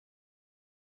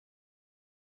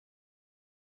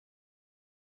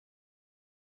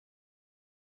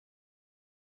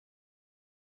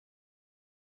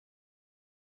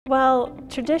Well,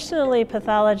 traditionally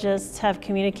pathologists have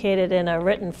communicated in a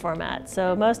written format,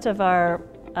 so most of our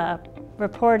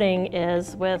reporting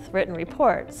is with written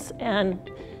reports,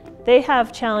 and they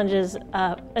have challenges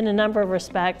in a number of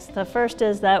respects. The first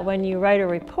is that when you write a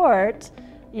report,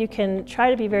 you can try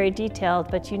to be very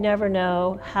detailed, but you never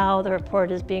know how the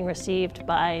report is being received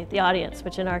by the audience,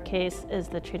 which in our case is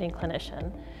the treating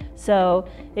clinician. So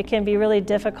it can be really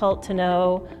difficult to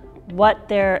know what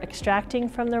they're extracting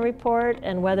from the report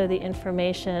and whether the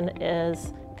information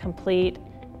is complete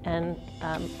and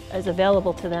is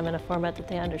available to them in a format that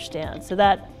they understand. So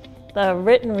that the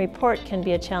written report can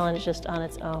be a challenge just on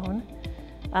its own.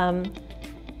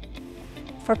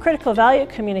 For critical value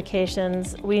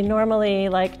communications, we normally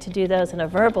like to do those in a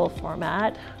verbal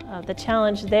format. The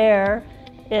challenge there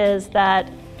is that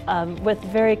with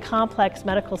very complex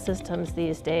medical systems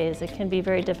these days, it can be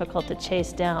very difficult to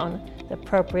chase down the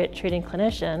appropriate treating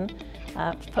clinician.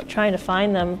 Trying to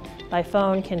find them by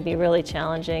phone can be really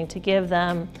challenging, to give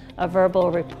them a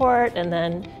verbal report and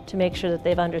then to make sure that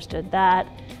they've understood that.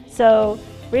 So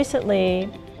recently,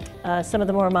 some of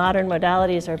the more modern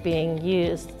modalities are being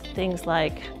used, things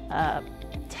like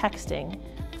texting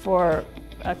for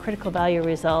critical value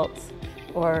results,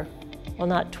 or, well,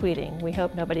 not tweeting. We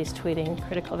hope nobody's tweeting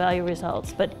critical value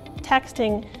results, but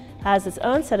texting has its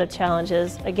own set of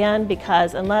challenges, again,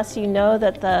 because unless you know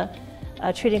that the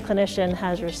treating clinician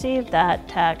has received that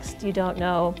text, you don't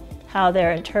know how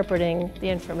they're interpreting the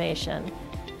information.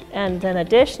 And then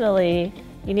additionally,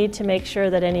 you need to make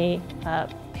sure that any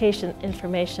patient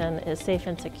information is safe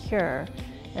and secure,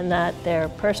 and that their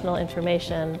personal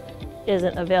information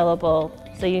isn't available.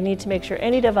 So you need to make sure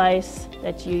any device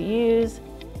that you use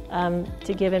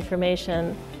to give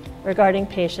information regarding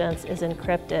patients is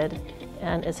encrypted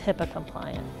and is HIPAA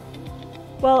compliant.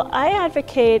 Well, I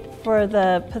advocate for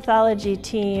the pathology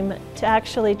team to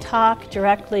actually talk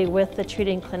directly with the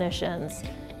treating clinicians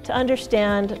to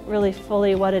understand really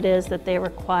fully what it is that they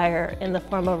require in the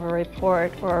form of a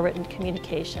report or a written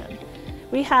communication.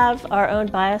 We have our own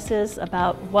biases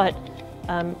about what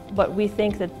we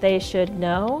think that they should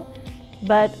know,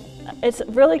 but it's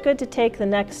really good to take the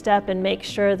next step and make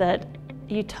sure that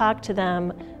you talk to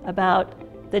them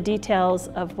about the details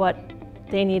of what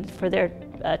they need for their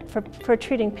for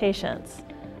treating patients.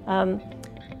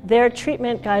 Their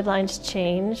treatment guidelines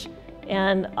change,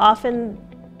 and often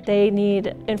they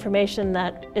need information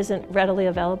that isn't readily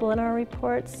available in our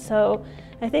reports. So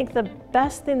I think the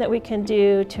best thing that we can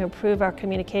do to improve our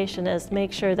communication is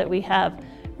make sure that we have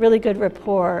really good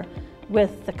rapport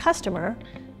with the customer,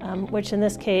 which in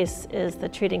this case is the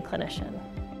treating clinician.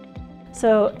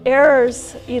 So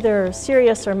errors, either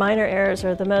serious or minor errors,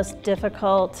 are the most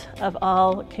difficult of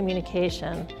all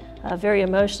communication, very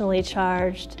emotionally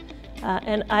charged.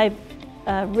 And I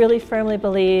really firmly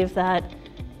believe that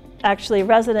actually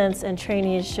residents and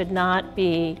trainees should not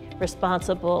be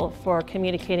responsible for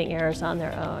communicating errors on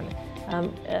their own.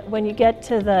 When you get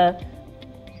to the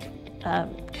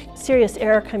serious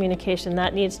error communication,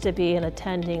 that needs to be an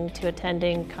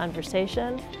attending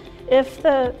conversation. If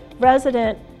the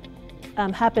resident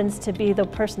happens to be the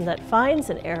person that finds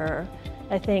an error,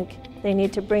 I think they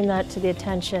need to bring that to the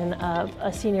attention of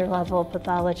a senior level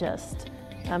pathologist.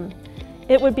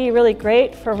 It would be really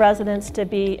great for residents to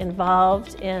be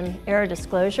involved in error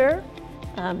disclosure,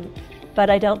 but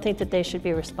I don't think that they should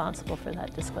be responsible for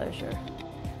that disclosure.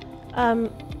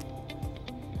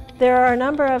 There are a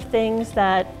number of things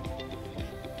that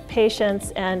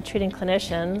patients and treating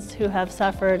clinicians who have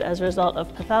suffered as a result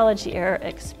of pathology error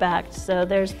expect. So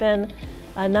there's been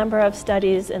a number of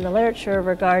studies in the literature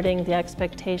regarding the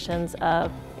expectations of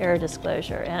error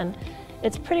disclosure, and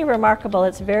it's pretty remarkable.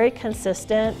 It's very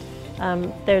consistent.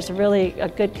 There's really a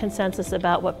good consensus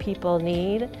about what people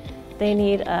need. They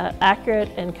need an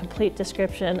accurate and complete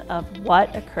description of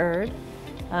what occurred.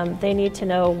 They need to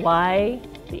know why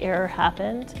the error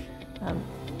happened,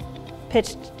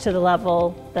 pitched to the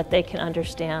level that they can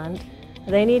understand.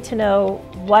 They need to know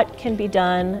what can be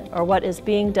done or what is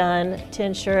being done to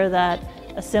ensure that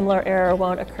a similar error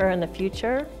won't occur in the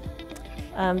future.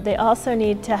 They also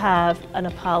need to have an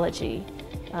apology,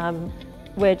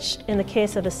 which in the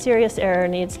case of a serious error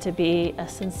needs to be a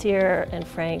sincere and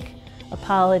frank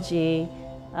apology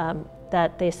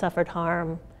that they suffered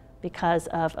harm because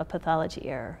of a pathology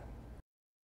error.